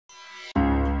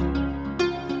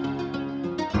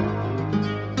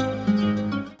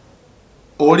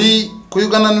oli ku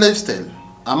Ugandan lifestyle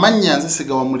amanya nze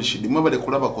sigawa mulishidi mwebale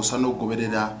kulaba kusana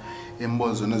okugoberera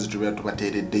emboozi zonna zitubera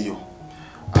tubateereddeyo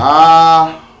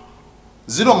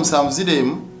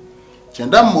 070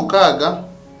 9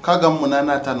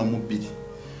 6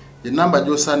 ye namba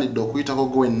gy'osaanidde okuyitako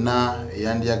gwenna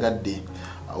eyandyagadde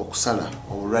okusala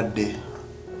obulwadde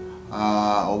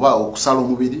oba okusala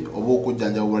omubiri oba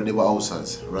okujjanjaba obulwadde bwa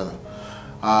ulcers rather.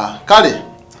 Kale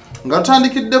nga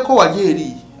tutandikiddeko wali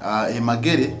eri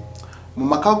emagere mu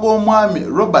maka g'omwami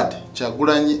Robert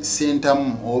Kyagulanyi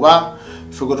Ssentamu oba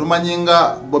ffe gwe tumanyi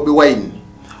nga Bobi Wine.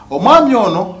 Omwami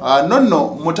ono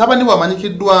nonno mutabani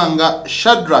bwamanyikiddwa nga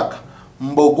Shadrack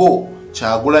Mbogo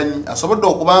Kyagulanyi asobodde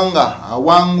okubanga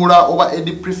awangula oba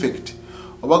edi prefect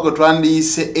oba gwe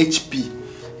twandiyise HP.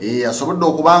 Asobodde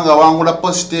okubanga awangula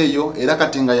post eyo era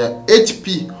kati nga ya HP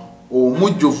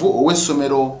omujjuvu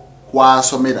ow'essomero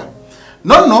kwasomera.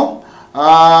 Nonno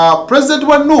President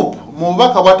wa NUP mu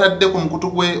bubaka bwatadde ku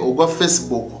mukutu gwe ogwa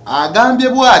Facebook agambye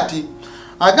bw'ati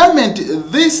agambye nti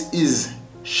this is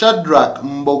Shadrack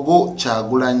Mbogo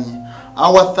Kyagulanyi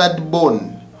our third born.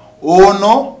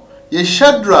 Ono ye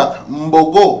Shadrack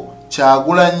Mbogo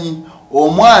Kyagulanyi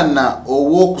omwana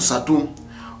ow'okusatu.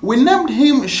 We named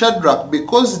him Shadrack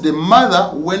because the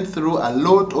mother went through a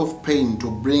lot of pain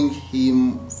to bring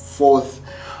him forth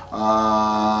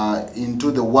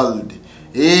into the world.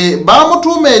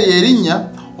 Bamutuuma erinnya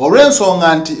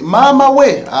olw'ensonga nti maama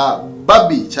we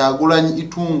Babi Kyagulanyi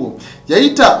Itungo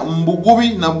yayita mbugubi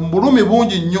na mbulumi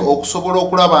bungi nnyo okusobola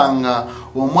okulaba nga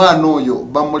omwana oyo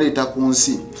bamuleeta ku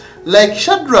nsi. Like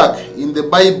Shadrack in the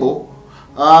Bible,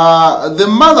 the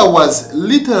mother was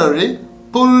literally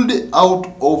pulled out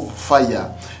of fire.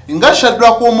 Nga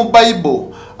Shadrack omu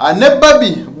Bible ne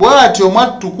Babi bw'ati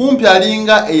omwattu kumpi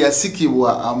alinga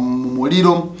eyasikibwa mu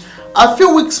muliro. A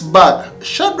few weeks back,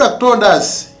 Shadrack told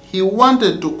us he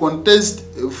wanted to contest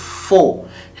for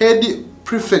head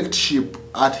prefectship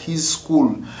at his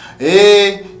school.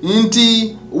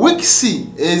 Nti wikisi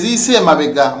eziyise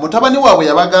emabega mutabani waabwe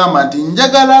yabagamba nti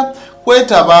njagala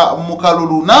kwetaba mu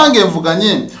kalulu nange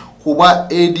nvuganye kuba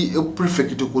edi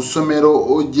prefect ku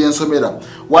ssomero gye nsomera.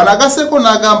 Wanagaseko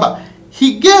n'agamba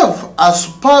he gave a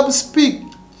superb speech.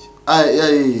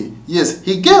 Yes,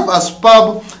 he gave a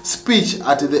superb speech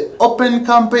at the open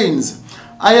campaigns.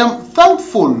 I am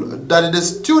thankful that the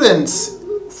students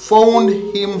found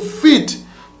him fit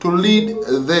to lead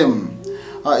them.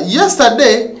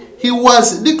 Yesterday, he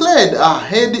was declared a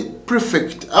head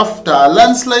prefect after a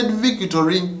landslide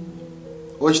victory.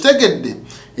 Ochitegedde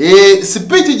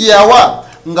speech gye yawa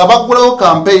nga baggulawo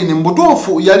campaign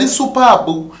mbutuufu yali superb,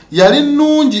 yali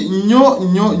nnungi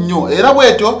nnyo era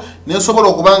bwetyo nesobola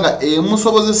okubanga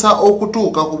emusobozesa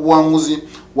okutuuka ku buwanguzi.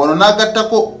 Wano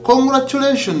n'agattako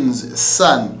congratulations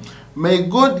son, may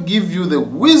God give you the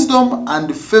wisdom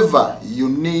and favor you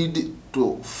need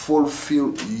to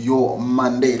fulfill your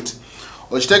mandate.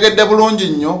 Okitegedde bulungi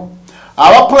nnyo.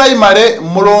 Aba primary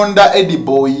mulonda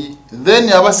ediboy,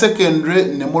 then aba secondary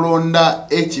ne mulonda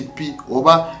HP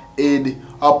oba ed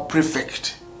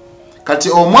prefect. Kati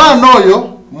omwana oyo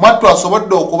mwattu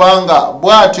asobodde okubanga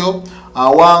bw'atyo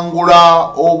awangula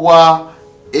obwa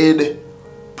ed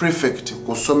prefect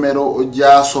ku ssomero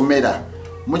gy'asomera.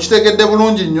 Mukitegedde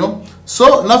bulungi nnyo.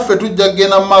 So naffe tujja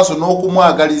kugenda mu maaso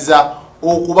n'okumwagaliza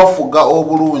okubafuga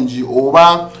obulungi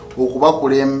oba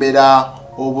okubakulembera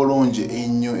obulungi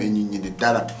ennyo ennyinnyiri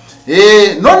ddala.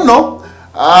 Nonno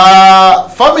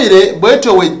family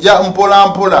bwetyo wejja mpola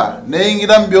mpola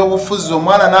neyingira mu byobufuzi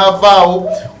omwana n'avaawo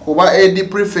kuba ed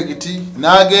prefect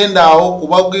n'agenda awo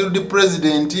kuba guild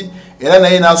president era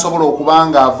naye n'asobola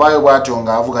okubanga avaayo bw'atyo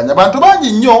ng'avuganya. Abantu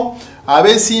bangi nnyo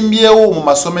abeesimbyewo mu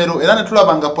masomero era ne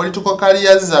tulaba nga political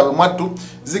careers zaabwe mwattu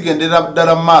zigendera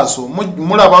ddala mu maaso.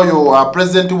 Mulaba oyo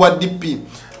president wa DP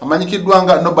amanyikiddwa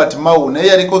nga Norbert Mao naye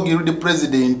yaliko guild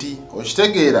president.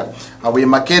 Okitegeera abwe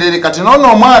makerere. Kati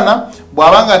noono omwana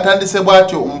bw'abanga atandise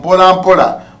bw'atyo mpola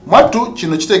mpola mwattu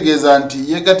kino kitegeeza nti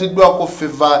yeegatiddwako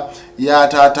favor ya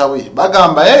taata we.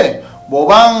 Bagamba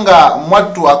bw'obanga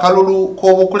mwattu akalulu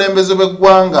k'obukulembeze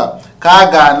bw'eggwanga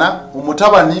kaagaana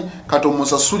omutabani kati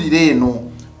omusasulire eno.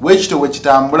 Bwekito bwe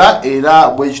kitambula era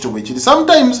bwekito bwe kiri.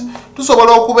 Sometimes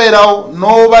tusobola okubeerawo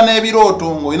n'oba n'ebirooto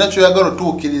ng'olina ky'oyagala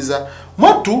otuukiriza.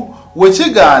 Mwattu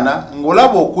wekigaana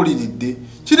ng'olaba okuliridde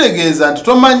kitegeeza nti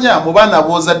tomanya mu baana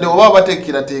b'ozadde oba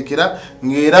bateekerateekera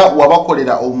ng'era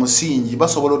wabakolera omusingi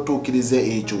basobola otuukiriza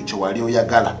ekyo kye wali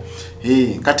oyagala.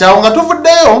 Kati awo nga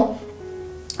tuvuddeyo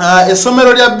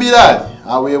essomero lya Biraali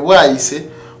awe bwayise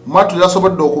mwattu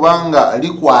lyasobodde okubanga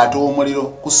likwata omuliro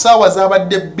ku ssaawa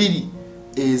zaabadde 2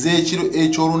 ez'ekiro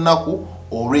eky'olunaku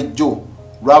olw'ejjo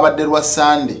lwabadde lwa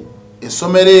Sande.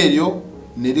 Essomero eryo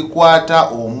nelikwata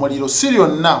omuliro si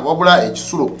lyonna wabula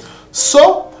ekisulo.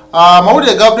 So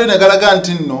amawulire gabudde ne galaga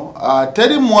nti nno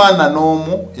teri mwana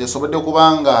n'omu yasobodde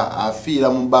kubanga afiira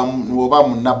oba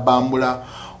munnabbambula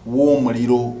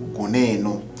w'omuliro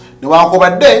guneeno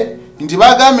newankubadde nti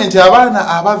bagambye nti abaana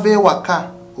abava ewaka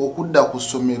okudda ku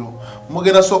ssomero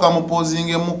mugenda sooka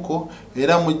mupoozingemuko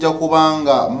era mujja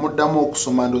kubanga muddamu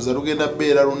okusoma ndooza lugenda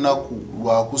beera lunaku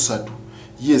lwakusatu.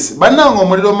 Yes, bannanga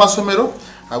omuliro mu masomero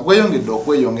gweyongedde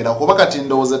okweyongera kuba kati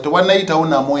ndowooza tewannayitawo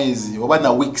na mwezi oba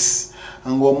na weeks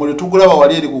ng'omuliro tugulaba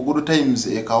wali eri ku Good Times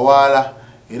ekawaala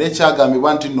era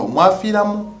ekyagambibwa nti nno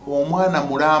mwafiiramu omwana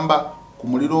mulamba ku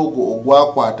muliro ogwo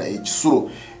ogwakwata ekisulo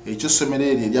eky'essomero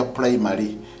eryo erya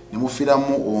primary ne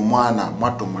mufiiramu omwana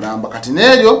mwatto mulamba. Kati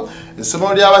n'eryo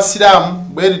essomero ly'abasiraamu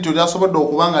bwe lityo lyasobodde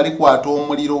okuba nga likwata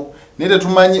omuliro naye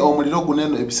tetumanyi omuliro guno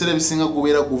eno ebiseera ebisinga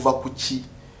gubeera guva ku ki.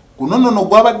 Guno nno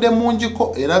gwabadde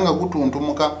mungiko era nga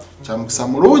gutuntumuka kya mukisa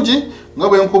mulungi nga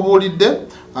bwe nkubuulidde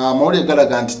amawulire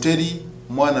galaga nti teri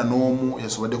mwana n'omu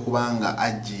yasobodde kubanga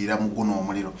ajjiira mu guno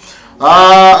omuliro.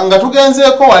 Nga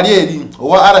tugenzeeko wali eri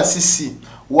owa RCC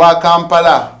wa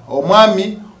Kampala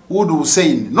omwami Udu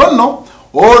Hussein nonno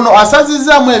ono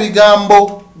asazizaamu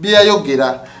ebigambo bye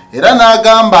yayogera era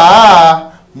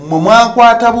n'agamba mmwe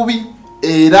mwankwata bubi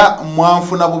era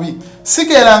mwanfuna bubi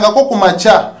sikeerangako ku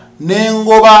makya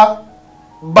n'engoba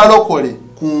balokole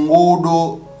ku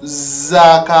nguudo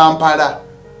za Kampala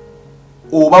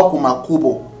oba ku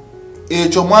makubo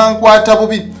ekyo mwankwata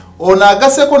bubi. Ono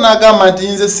agaseko n'agamba nti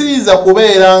nze siyinza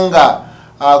kubeera nga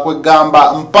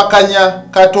kwegamba mpakanya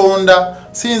Katonda,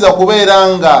 siyinza kubeera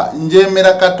nga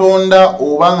njemera Katonda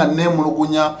oba nga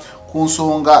neemulugunya ku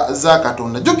nsonga za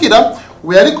Katonda. Jjukira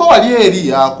we yaliko wali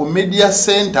eri ku media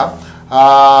center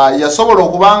yasobola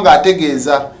okuba nga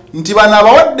ategeeza nti bano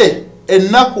abawadde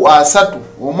ennaku 3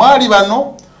 omwali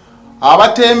bano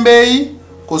abatembeeyi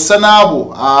kussa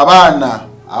n'abo abaana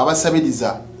abasabiriza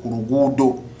ku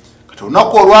luguudo. Kati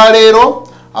olunaku olwaleero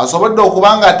asobodde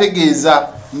okuba nga ategeeza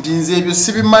nti nze ebyo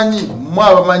sibimanyi mmwe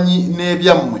abamanyi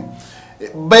n'ebyammwe.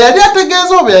 Be yali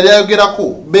ategeeza oba yali ayogerako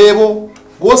beebo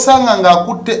gw'osanga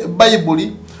ng'akutte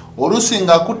Bayibuli oluusi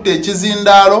ng'akutte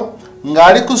ekizindaalo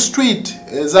ng'ali ku street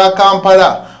eza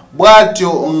Kampala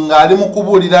bw'atyo ng'ali mu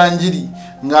kubuulira njiri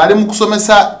ng'ali mu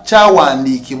kusomesa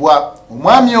kyawandiikibwa.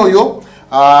 Omwami oyo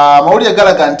amawulire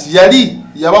galaga nti yali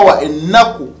yabawa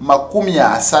ennaku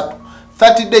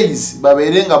 30 days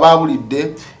babeere nga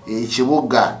baabulidde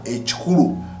ekibuga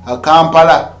ekikulu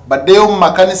Kampala baddeyo mu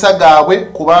makanisa gaabwe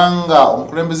kubanga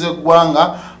omukulembeze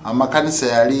gw'eggwanga amakanisa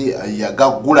yali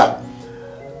yagaggula.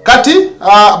 Kati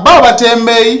baba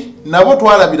batembeeyi nabo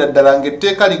twalabira ddala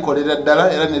ng'etteeka likolera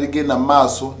ddala era ne ligenda mu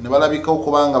maaso ne balabika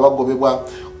okubanga bagobebwa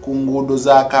ku nguudo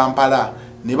za Kampala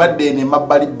ne badde eno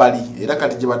emabbalibbali era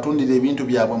kati gye batundira ebintu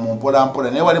byabwe mu mpolampola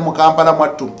naye wali mu Kampala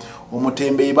mwattu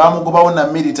omutembeeyi baamugobawo na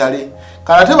military.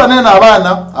 Kalate banene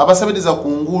abaana abasabiriza ku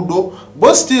nguudo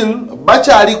bo still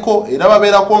bakyaliko era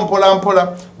babeerako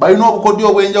mpolampola balina obukodyo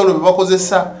obw'enjawulo bwe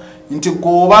bakozesa nti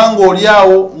gobanga oli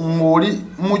awo ng'oli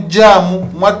mu jjaamu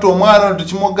mwattu omwana ono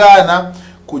tekimugaana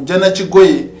kujja na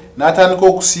kigoye n'atandika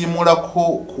okusiimulako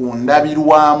ku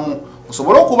ndabirwamu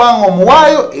osobole okubanga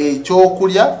omuwaayo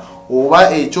ekyokulya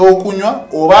oba ekyokunywa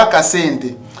oba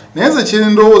akasente. Naye nze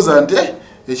kirindowooza nti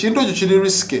ekintu ekyo kiri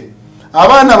risike.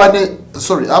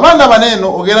 Abaana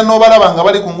baneeno ogenda n'obalaba nga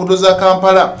bali ku nguudo za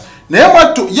Kampala naye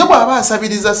mwattu ye bw'aba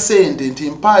asabiriza ssente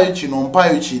nti mpaayo kino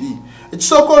mpaayo kiri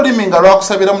ekisooka olulimi nga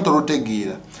lwakusabiramu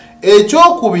tolutegeera.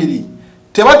 Ekyokubiri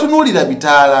tebatunuulira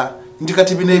bitaala nti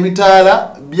kati bino ebitaala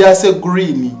byase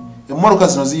green emmotoka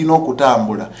zino zirina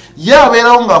okutambula ye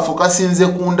abeerawo ng'afokasinze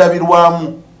ku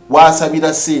ndabirwamu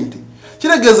wasabira ssente.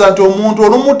 Kitegeeza nti omuntu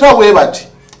olumuta bwe bati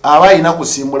aba alina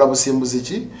kusimbula busimbuzi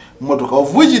ki mmotoka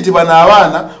ovugi nti bano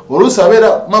abaana oluusi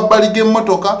abeera mabbali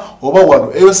g'emmotoka oba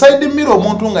wano eyo side mirror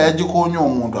omuntu nga yagikoonya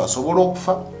omuntu asobola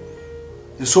okufa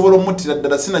esobola omuttira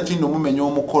ddala sinakindi omumenya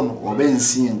omukono oba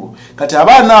ensingo. Kati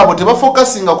abaana abo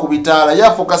tebafokasinga ku bitaala ye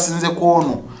afokasinze ku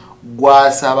ono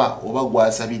gwasaba oba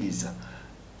gwasabiriza.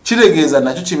 Kitegeeza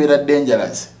nakyo kibeera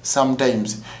dangerous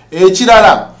sometimes.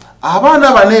 Ekirala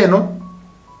abaana baneeno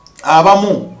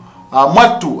abamu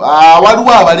mwattu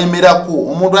waliwo abalemerako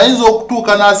omuntu ayinza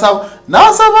okutuuka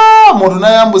n'asaba omuntu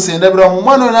n'ayambusa endabirwamu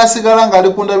omwana oyo n'asigala ng'ali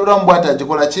ku ndabirwamu bw'ati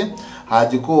agikola ki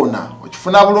agikoona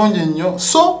okifuna bulungi nnyo.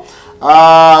 So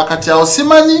kati awo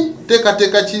simanyi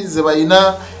nteekateeka ki ze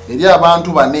balina eri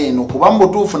abantu baneeno kuba mu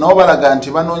butuufu nabo balaga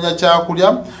nti banoonya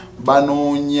kyakulya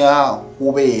banoonya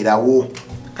kubeerawo.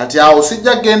 Kati awo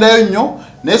sijja kugendayo nnyo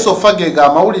naye sofa ge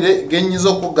amawulire genyiza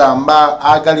okugamba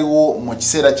agaliwo mu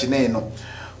kiseera kino eno.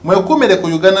 Mwekumire ku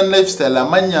Uganda Lifestyle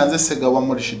amanya nze Segawa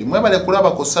Morishidi. Mwebale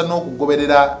kulaba kosa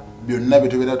n'okugoberera byonna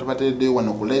bitubera tubatedde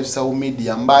wano ku Lifestyle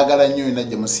Media mbagala nnyo ina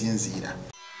gye musinziira.